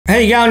How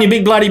you going, you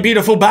big bloody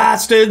beautiful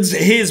bastards?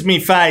 Here's me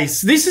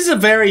face. This is a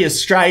very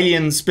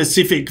Australian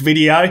specific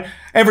video.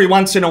 Every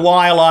once in a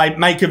while I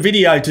make a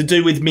video to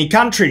do with me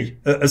country,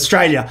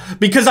 Australia,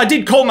 because I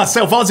did call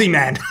myself Ozzy,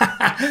 man.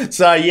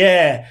 So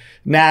yeah,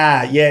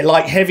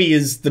 like heavy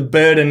is the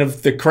burden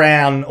of the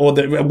crown, or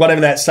whatever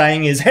that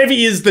saying is.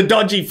 Heavy is the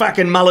dodgy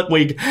fucking mullet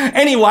wig.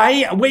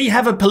 Anyway, we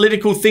have a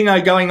political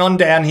thingo going on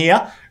down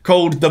here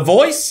called The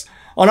Voice.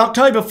 On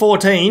October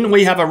 14,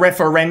 we have a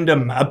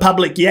referendum, a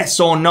public yes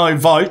or no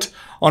vote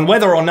on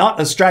whether or not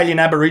Australian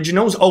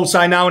Aboriginals,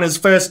 also known as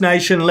First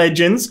Nation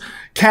legends,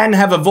 can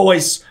have a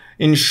voice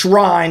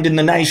enshrined in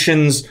the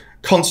nation's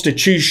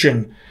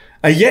constitution.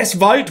 A yes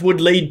vote would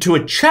lead to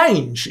a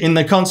change in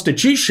the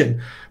constitution,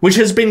 which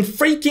has been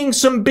freaking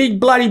some big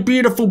bloody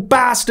beautiful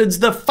bastards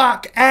the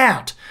fuck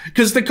out.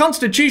 Because the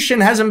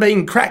constitution hasn't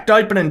been cracked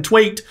open and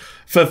tweaked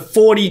for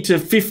 40 to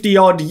 50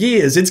 odd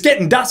years. It's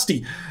getting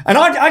dusty. And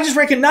I just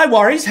reckon, no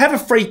worries, have a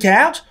freak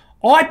out.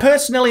 I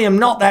personally am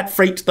not that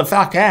freaked the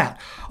fuck out.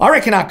 I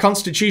reckon our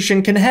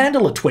constitution can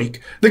handle a tweak.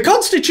 The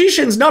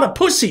constitution's not a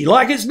pussy.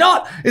 Like, it's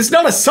not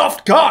a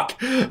soft cock.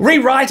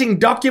 Rewriting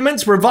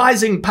documents,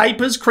 revising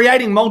papers,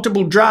 creating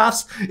multiple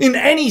drafts in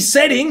any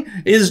setting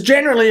is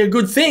generally a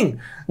good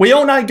thing. We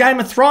all know Game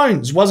of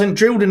Thrones wasn't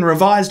drilled and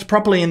revised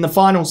properly in the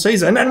final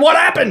season. And what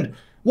happened?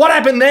 What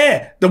happened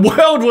there? The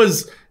world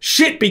was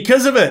shit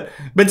because of it.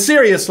 But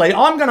seriously,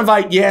 I'm going to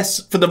vote yes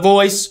for The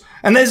Voice.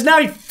 And there's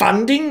no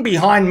funding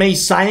behind me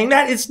saying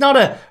that. It's not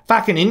a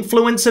fucking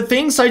influencer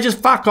thing, so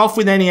just fuck off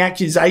with any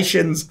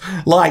accusations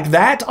like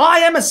that. I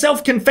am a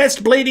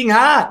self-confessed bleeding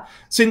heart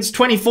since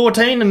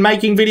 2014 and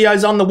making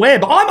videos on the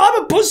web.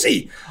 I'm a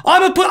pussy.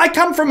 I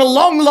come from a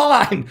long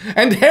line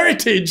and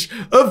heritage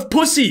of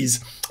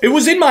pussies. It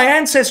was in my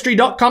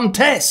Ancestry.com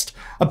test.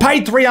 I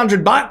paid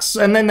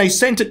 $300 and then they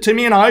sent it to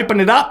me and I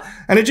opened it up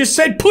and it just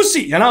said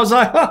pussy. And I was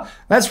like, huh,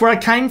 that's where I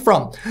came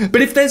from.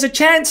 But if there's a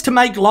chance to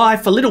make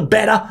life a little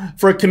better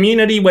for a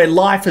community where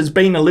life has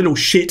been a little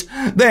shit,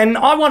 then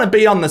I want to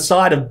be on the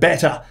side of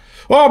better.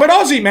 Oh, but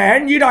Ozzy,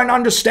 man, you don't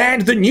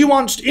understand the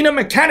nuanced inner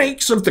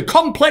mechanics of the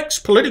complex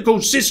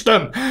political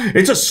system.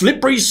 It's a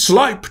slippery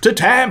slope to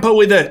tamper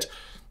with it.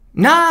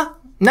 Nah,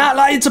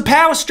 like it's a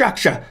power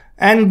structure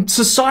and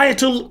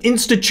societal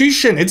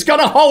institution. It's going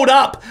to hold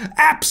up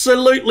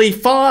absolutely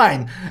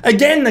fine.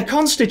 Again, the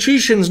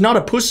Constitution's not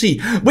a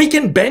pussy. We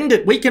can bend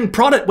it, we can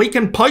prod it, we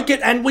can poke it,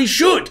 and we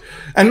should.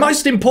 And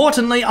most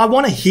importantly, I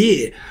want to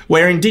hear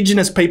where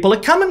Indigenous people are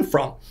coming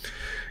from.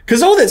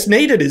 Because all that's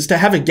needed is to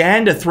have a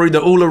gander through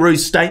the Uluru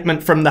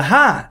Statement from the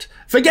Heart.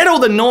 Forget all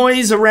the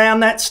noise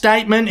around that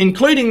statement,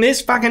 including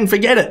this, fucking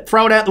forget it,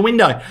 throw it out the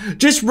window.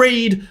 Just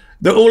read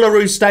the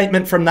Uluru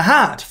Statement from the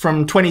Heart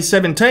from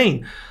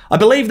 2017. I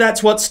believe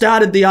that's what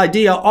started the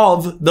idea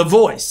of The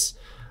Voice,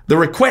 the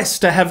request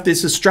to have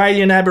this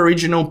Australian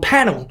Aboriginal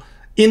panel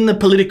in the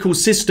political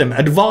system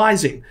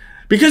advising,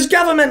 because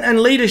government and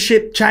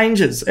leadership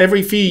changes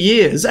every few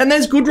years, and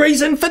there's good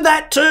reason for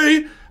that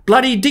too.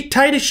 Bloody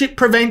dictatorship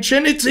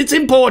prevention, it's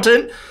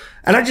important.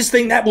 And I just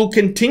think that will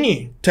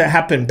continue to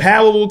happen.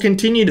 Power will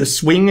continue to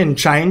swing and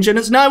change, and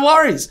it's no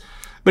worries.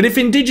 But if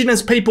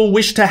Indigenous people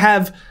wish to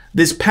have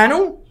this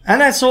panel, and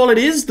that's all it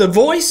is, The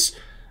Voice,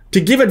 to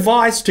give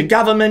advice to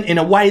government in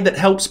a way that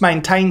helps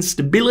maintain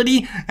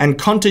stability and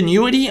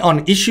continuity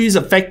on issues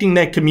affecting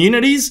their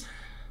communities,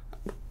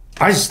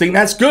 I just think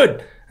that's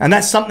good. And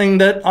that's something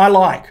that I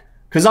like.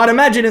 Because I'd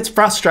imagine it's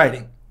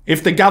frustrating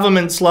if the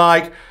government's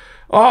like,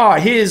 oh,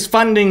 here's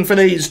funding for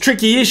these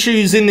tricky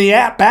issues in the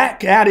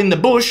outback, out in the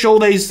bush, all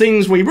these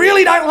things we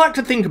really don't like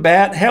to think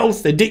about,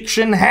 health,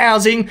 addiction,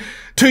 housing.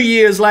 2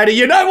 years later,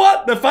 you know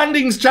what? The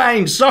funding's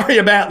changed. Sorry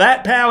about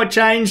that. Power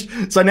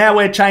changed. So now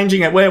we're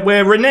changing it. We're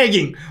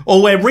reneging,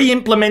 or we're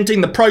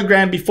re-implementing the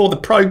program before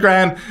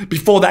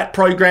that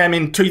program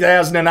in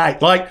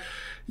 2008. Like,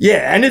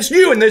 yeah, and it's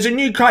new and there's a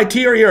new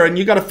criteria and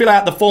you got to fill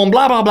out the form,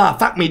 blah, blah, blah.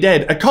 Fuck me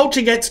dead. A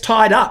culture gets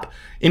tied up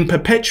in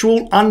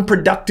perpetual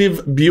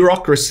unproductive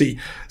bureaucracy.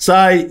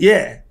 So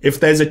yeah, if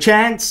there's a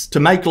chance to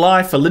make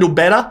life a little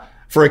better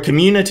for a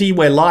community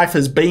where life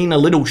has been a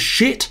little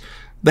shit,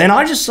 then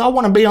I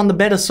want to be on the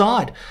better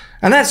side.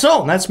 And that's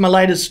all. That's my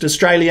latest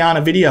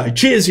Australiana video.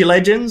 Cheers, you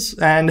legends,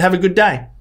 and have a good day.